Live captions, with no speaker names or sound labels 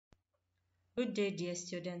Good day, dear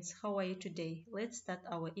students. How are you today? Let's start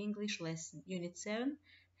our English lesson. Unit 7,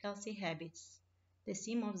 Healthy Habits. The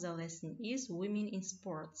theme of the lesson is Women in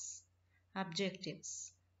Sports.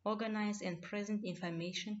 Objectives. Organize and present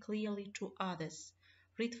information clearly to others.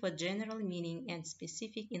 Read for general meaning and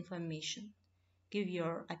specific information. Give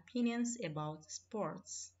your opinions about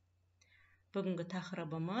sports. Бүгінгі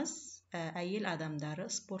тақырыбымыз әйел адамдары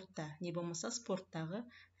спортта, не болмаса спорттағы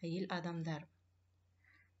әйел адамдар.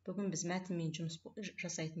 Бүгін біз мәтінмен жұмыс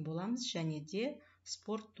жасайтын боламыз және де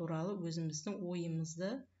спорт туралы өзіміздің ойымызды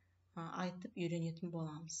айтып үйренетін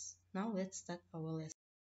боламыз. Now let's start our lesson.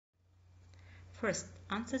 First,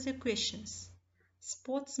 answer the questions.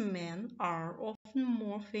 Sportsmen are often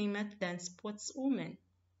more famous than sportswomen.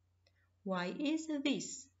 Why is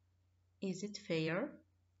this? Is it fair?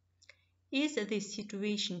 Is this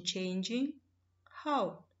situation changing?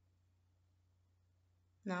 How?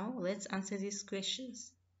 Now let's answer these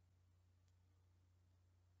questions.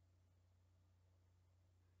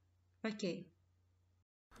 Okay.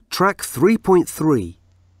 Track 3.3.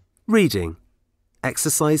 Reading.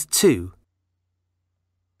 Exercise 2.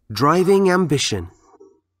 Driving ambition.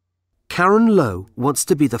 Karen Lowe wants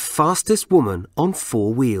to be the fastest woman on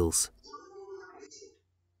 4 wheels.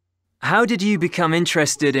 How did you become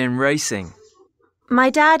interested in racing? My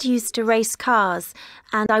dad used to race cars,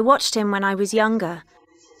 and I watched him when I was younger.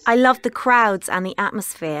 I loved the crowds and the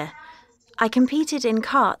atmosphere. I competed in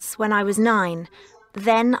karts when I was 9.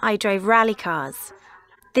 Then I drove rally cars.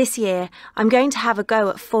 This year, I'm going to have a go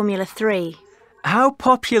at Formula 3. How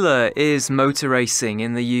popular is motor racing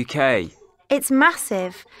in the UK? It's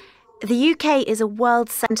massive. The UK is a world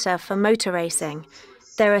centre for motor racing.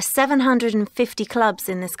 There are 750 clubs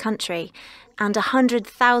in this country and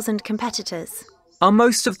 100,000 competitors. Are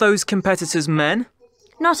most of those competitors men?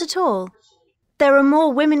 Not at all. There are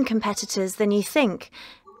more women competitors than you think,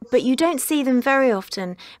 but you don't see them very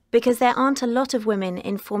often because there aren't a lot of women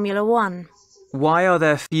in Formula 1. Why are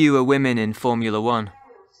there fewer women in Formula 1?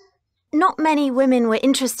 Not many women were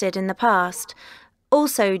interested in the past.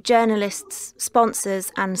 Also, journalists,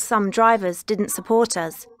 sponsors and some drivers didn't support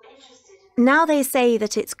us. Now they say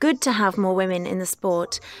that it's good to have more women in the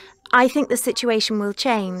sport. I think the situation will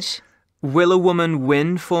change. Will a woman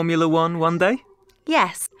win Formula 1 one day?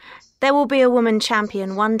 Yes, there will be a woman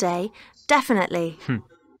champion one day, definitely.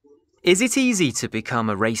 Is it easy to become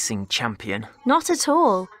a racing champion? Not at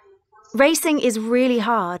all. Racing is really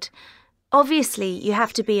hard. Obviously, you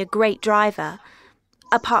have to be a great driver.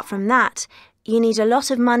 Apart from that, you need a lot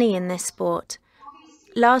of money in this sport.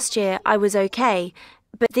 Last year, I was okay,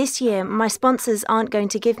 but this year, my sponsors aren't going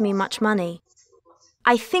to give me much money.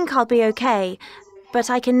 I think I'll be okay, but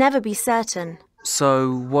I can never be certain.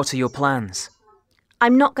 So, what are your plans?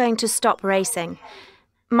 I'm not going to stop racing.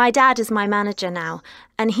 My dad is my manager now,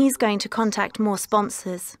 and he's going to contact more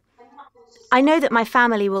sponsors. I know that my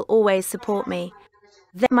family will always support me.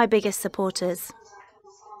 They're my biggest supporters.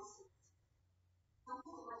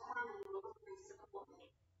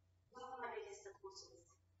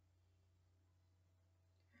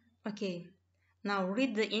 Okay, now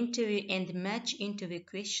read the interview and match interview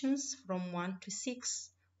questions from 1 to 6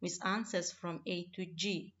 with answers from A to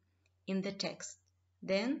G in the text.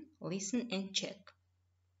 Then listen and check.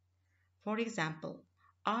 For example,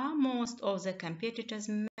 are most of the competitors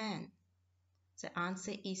men? The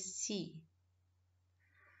answer is C.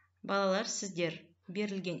 Балалар, сіздер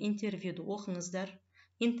берілген интервьюді оқыңыздар.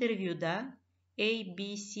 Интервьюда A,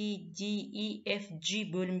 B, C, D, E, F, G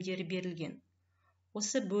бөлімдері берілген.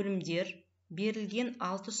 Осы бөлімдер берілген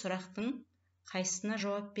 6 сұрақтың қайсысына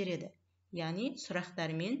жауап береді. Яғни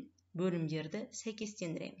сұрақтар мен бөлімдерді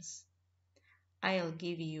сәйкестендіреміз. I'll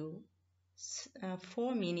give you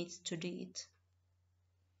 4 minutes to do it.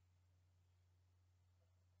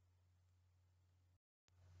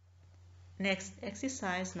 Next,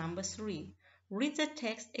 exercise number 3. Read the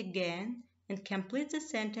text again and complete the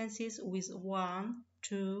sentences with 1,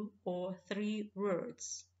 2, or 3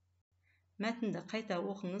 words. Мәтінді қайта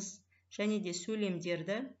оқыңыз және де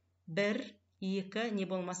сөйлемдерді 1, 2, не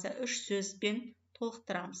болмаса 3 сөзбен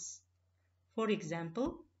толықтырамыз. For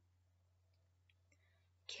example,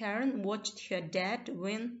 Karen watched her dad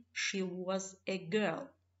when she was a girl.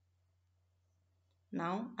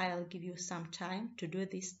 Now I'll give you some time to do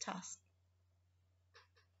this task.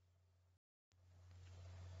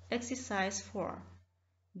 Exercise 4.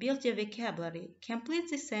 Build your vocabulary. Complete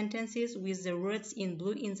the sentences with the words in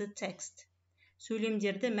blue in the text.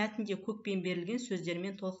 Сөйлемдерді мәтінде көкпен берілген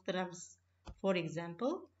сөздермен толықтырамыз. For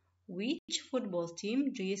example, which football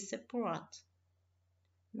team do you support?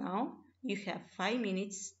 Now you have 5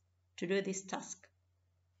 minutes to do this task.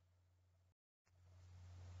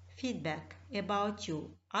 Feedback about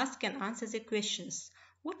you. Ask and answer the questions.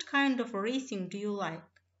 What kind of racing do you like?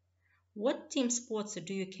 What team sports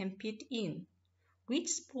do you compete in? Which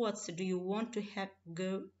sports do you want to have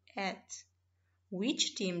go at?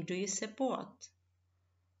 Which team do you support?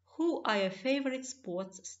 Who are your favorite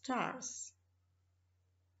sports stars?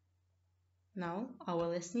 Now our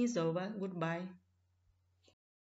lesson is over. Goodbye.